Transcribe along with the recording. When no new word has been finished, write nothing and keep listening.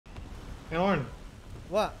Hey, Nordern.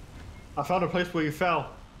 What? I found a place where you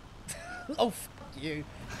fell. Oh, f you.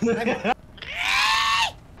 Cam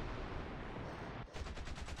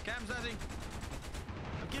Zazzy,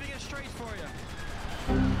 I'm getting it straight for you.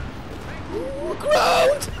 Ooh,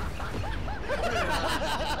 ground!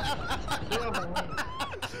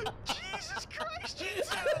 Jesus Christ,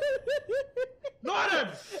 Nordern!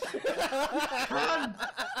 Run!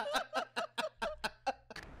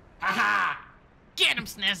 Haha! Get him,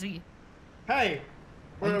 Snazzy! Hey!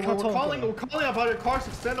 We're calling about your car's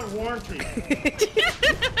extended warranty.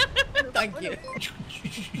 Thank you.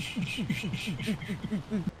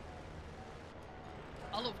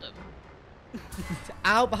 All of them.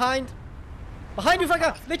 Out behind. Behind you,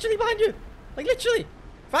 Franca! Literally behind you! Like literally!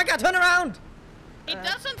 Franca, turn around! He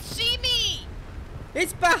doesn't see me!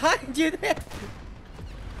 It's behind you there!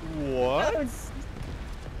 What?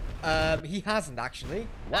 He hasn't actually.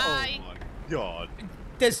 Hi. Oh my god.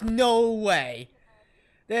 There's no way.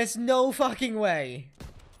 There's no fucking way.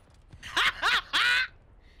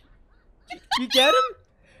 You get him?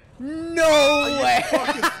 No way!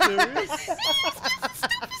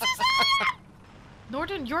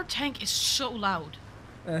 Nordern, your tank is so loud.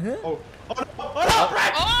 Uh-huh. Oh no,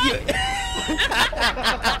 Brett!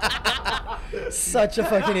 Oh! Such a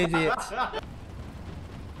fucking idiot.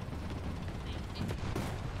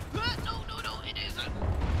 No, it isn't.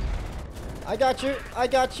 I got you, I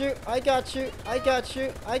got you, I got you, I got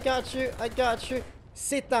you, I got you, I got you.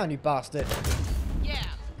 Sit down, you bastard. Yeah.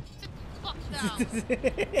 Sit the fuck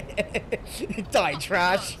down. Die,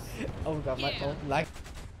 trash. Oh god, my Yeah. oh, lag.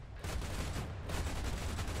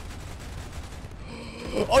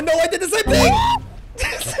 Oh no, I did the same thing!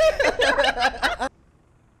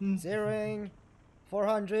 Zeroing.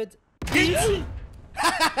 400.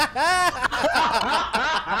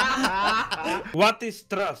 What is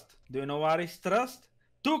trust? Do you know what is trust?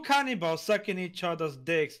 Two cannibals sucking each other's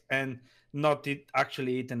dicks and not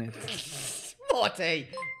actually eating it. Morty!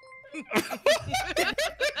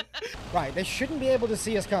 Right, they shouldn't be able to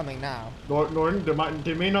see us coming now. Nordern,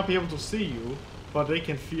 they may not be able to see you, but they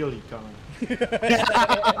can feel you coming.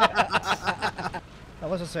 That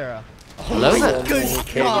was a Sarah. Hello there. Good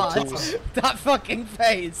god! That fucking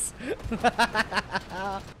face!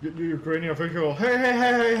 You Ukrainian official,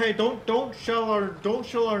 hey! Don't shell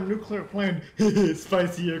our nuclear plant.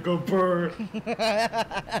 Spicy, go burn.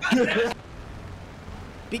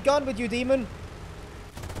 Be gone with you, demon!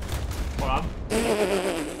 What?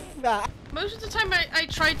 Nah. Most of the time I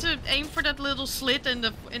try to aim for that little slit in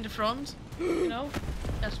the front. You know?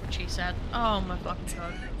 That's what she said. Oh my fucking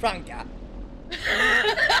god. Franca!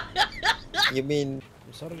 You mean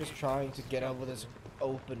I'm sort of just trying to get over this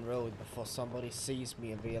open road before somebody sees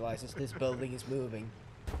me and realizes this building is moving.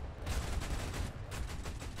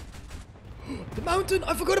 The mountain!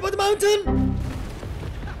 I forgot about the mountain!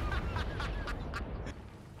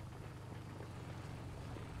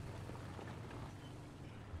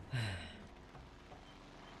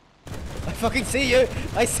 I fucking see you!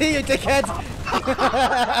 I see you, dickhead!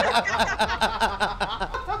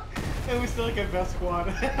 And we still get best squad.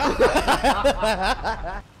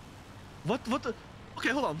 What the? Okay,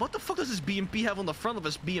 hold on. What the fuck does this BMP have on the front of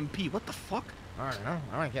his BMP? What the fuck? I don't know.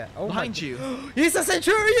 I don't get. Oh Behind you. He's a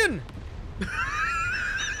centurion!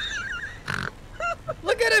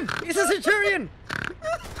 Look at him! He's a centurion!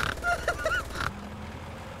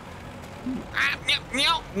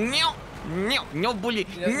 No bully.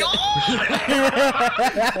 No.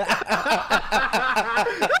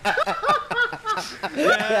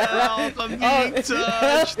 Help! I'm being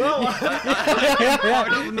touched. I'm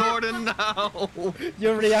part of Nordern now.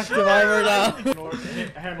 You're reactive armor now.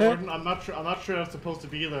 Hey Nordern, I'm not sure that's supposed to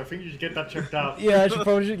be there. I think you should get that checked out. Yeah, I should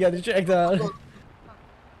probably get it checked out.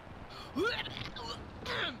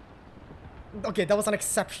 Okay, that was an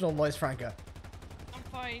exceptional noise, Franca. I'm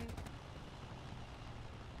fine.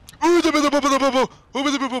 Other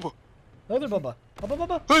Bubba. Bubba Bubba. Bubba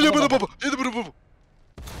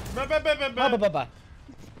Bubba.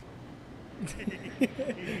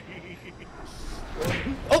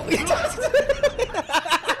 Oh!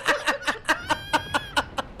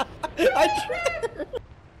 I tried.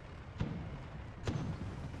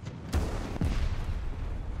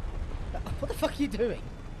 What the fuck are you doing?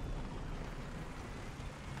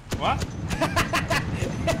 What?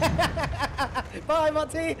 Bye,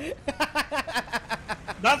 Monty.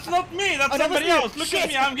 That's not me, that's Oh, that somebody was you. else. Look Shit. at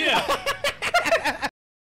me, I'm here.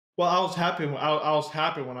 Well, I was happy. I was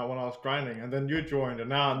happy when I was grinding, and then you joined, and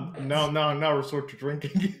now resort to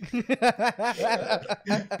drinking.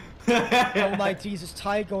 Oh my Jesus,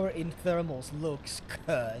 Tiger in thermals looks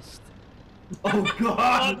cursed. Oh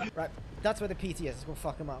God! Right, that's where the PT is. Let's go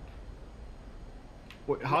fuck him up.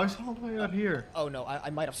 Wait, how is he all the way out here? Oh no, I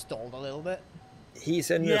might have stalled a little bit.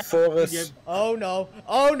 He's in the forest. Yeah. Oh no!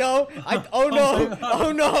 Oh no! Oh no!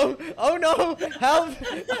 Oh no! Oh no! Help!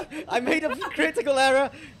 I made a critical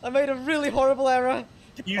error. I made a really horrible error.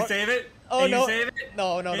 Can you save it? Oh Can no! you save it?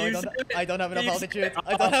 No, no, no! Can you save it? I don't have enough Can you altitude. save it?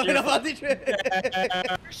 I don't have Oh, enough altitude.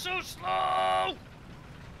 You're so slow!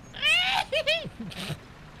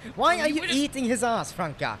 Why are you would've- eating his ass,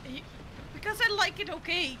 Franca? Because I like it,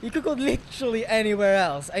 okay? You could go literally anywhere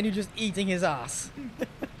else, and you're just eating his ass.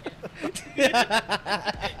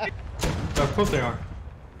 Of course they are.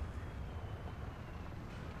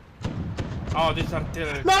 Oh, this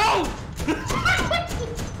artillery. No!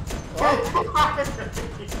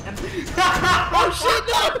 Oh shit!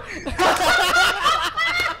 No!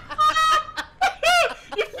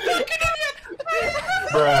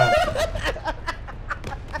 Bruh.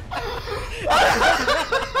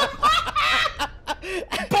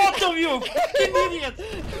 Both of you! Fucking idiots!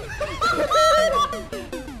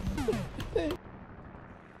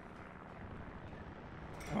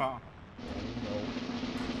 Oh.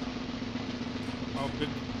 Oh, big.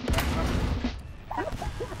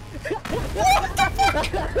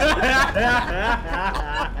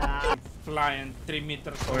 Flying 3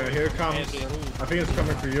 meters. Oh yeah, here it comes. Every roof. I think it's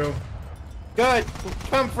coming for you. Good.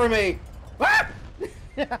 Come for me.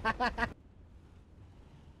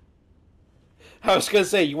 I was gonna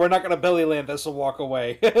say, we're not gonna belly land this and walk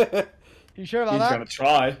away. You sure about He's that? gonna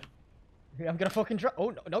try. I'm gonna fucking try. Oh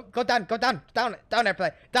no, no! Go down,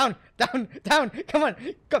 airplane. Down. Come on,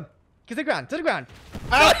 come. To the ground.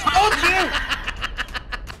 I told you!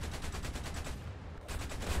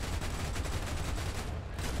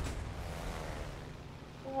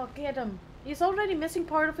 Oh, get him. He's already missing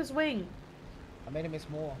part of his wing. I made him miss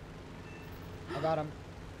more. I got him.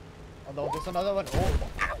 Although there's another one. Oh,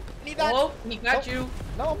 ow, need that. Oh, he got you.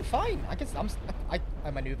 No, I'm fine. I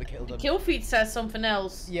maneuver killed him. Kill feed says something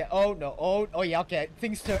else. Yeah. Oh no. Oh yeah. Okay.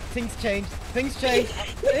 Things change. Things change.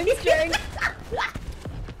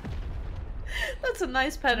 That's a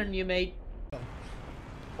nice pattern you made.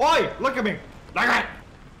 Oi! Look at me! Look at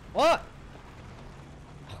What?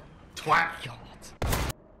 Twat! God.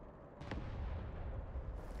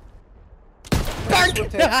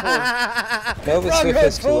 No, the Wrong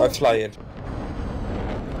swiftest two fool. are flying.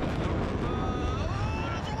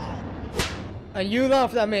 And you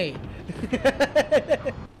laughed at me.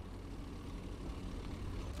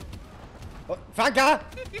 Oh, Franca!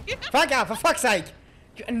 Franca, for fuck's sake!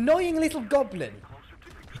 You annoying little goblin.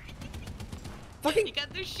 Fucking You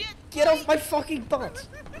got this shit. get off my fucking butt.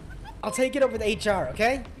 I'll take it up with HR,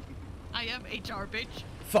 okay? I am HR, bitch.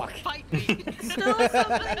 Fuck. Fight me. Still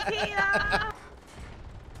something here.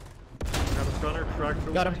 Got a stunner, track.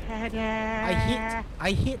 Got him.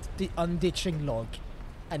 I hit the unditching log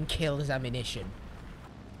and killed his ammunition.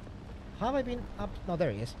 How have I been up? No,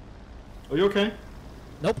 there he is. Are you okay?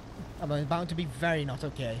 Nope. I'm bound to be very not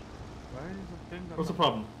okay. What's the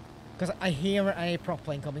problem? Because I hear a prop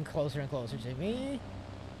plane coming closer and closer to me.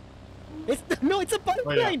 It's a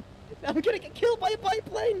biplane! I'm gonna get killed by a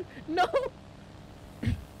biplane! No!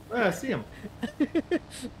 Yeah, I see him.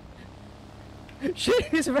 Shit,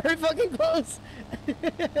 he's very fucking close!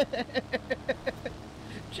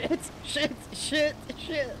 Shit!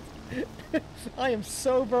 I am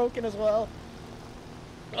so broken as well.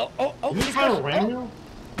 Oh! Is this how ram you?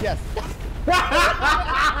 Yes.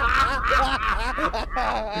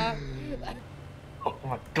 Oh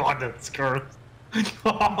my god, that's cursed.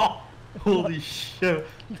 Holy shit.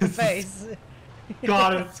 The face.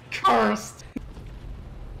 God, it's cursed.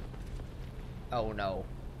 Oh no.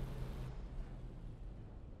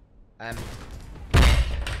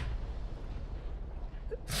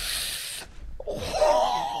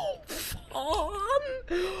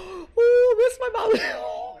 Oh, miss my mouth.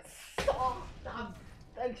 Oh, damn.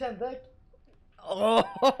 Oh.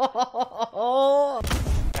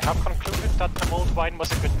 I have concluded that the mulled wine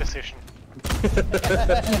was a good decision.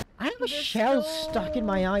 I have a shell stuck in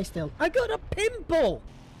my eye still. I got a pimple.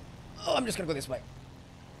 Oh, I'm just gonna go this way.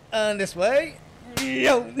 And this way.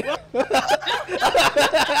 Yo. Did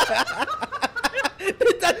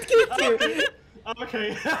that get you?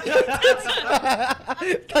 Okay.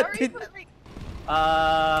 That did...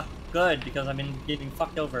 Good, because I've been getting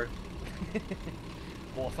fucked over.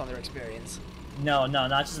 War Thunder experience. No, not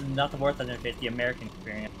the War Thunder bit, the American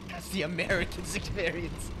experience. That's the American's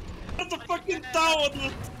experience. That's a fucking tower!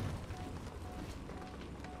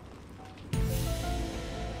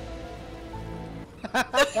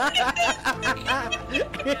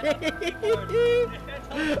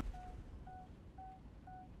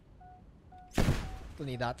 Don't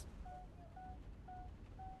need that.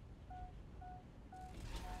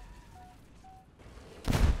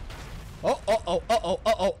 Uh-oh, uh-oh,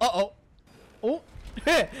 uh-oh, uh-oh. Oh,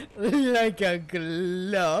 like a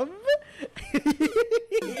glove.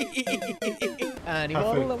 And he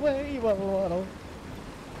waddle away, waddle, waddle.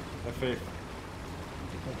 Have faith.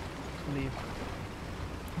 Leave.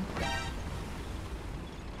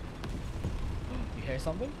 You hear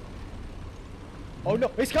something? Oh no,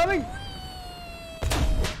 he's coming!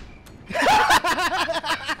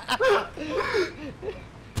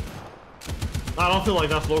 I don't feel like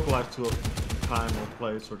that's localized to a time or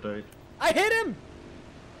place or date. I hit him!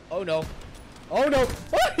 Oh no. Oh no!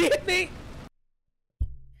 Oh, he hit me!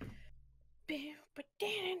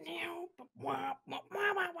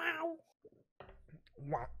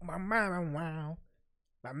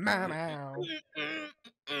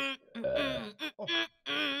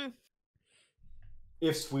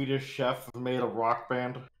 If Swedish Chef made a rock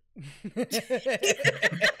band.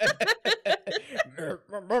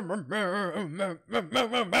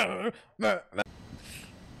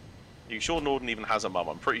 You sure Nordern even has a mum?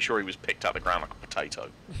 I'm pretty sure he was picked out of the ground like a potato.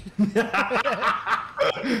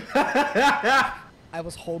 I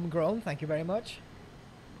was homegrown, thank you very much.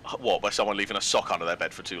 What, by someone leaving a sock under their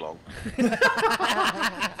bed for too long?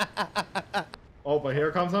 Oh, but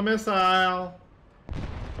here comes a missile.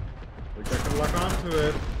 We can lock onto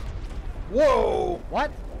it. Whoa!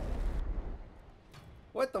 What?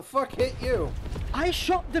 What the fuck hit you? I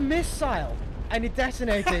shot the missile and it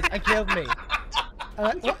detonated and killed me.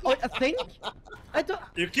 What, a thing? I don't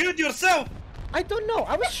You killed yourself! know.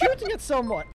 I was shooting at someone.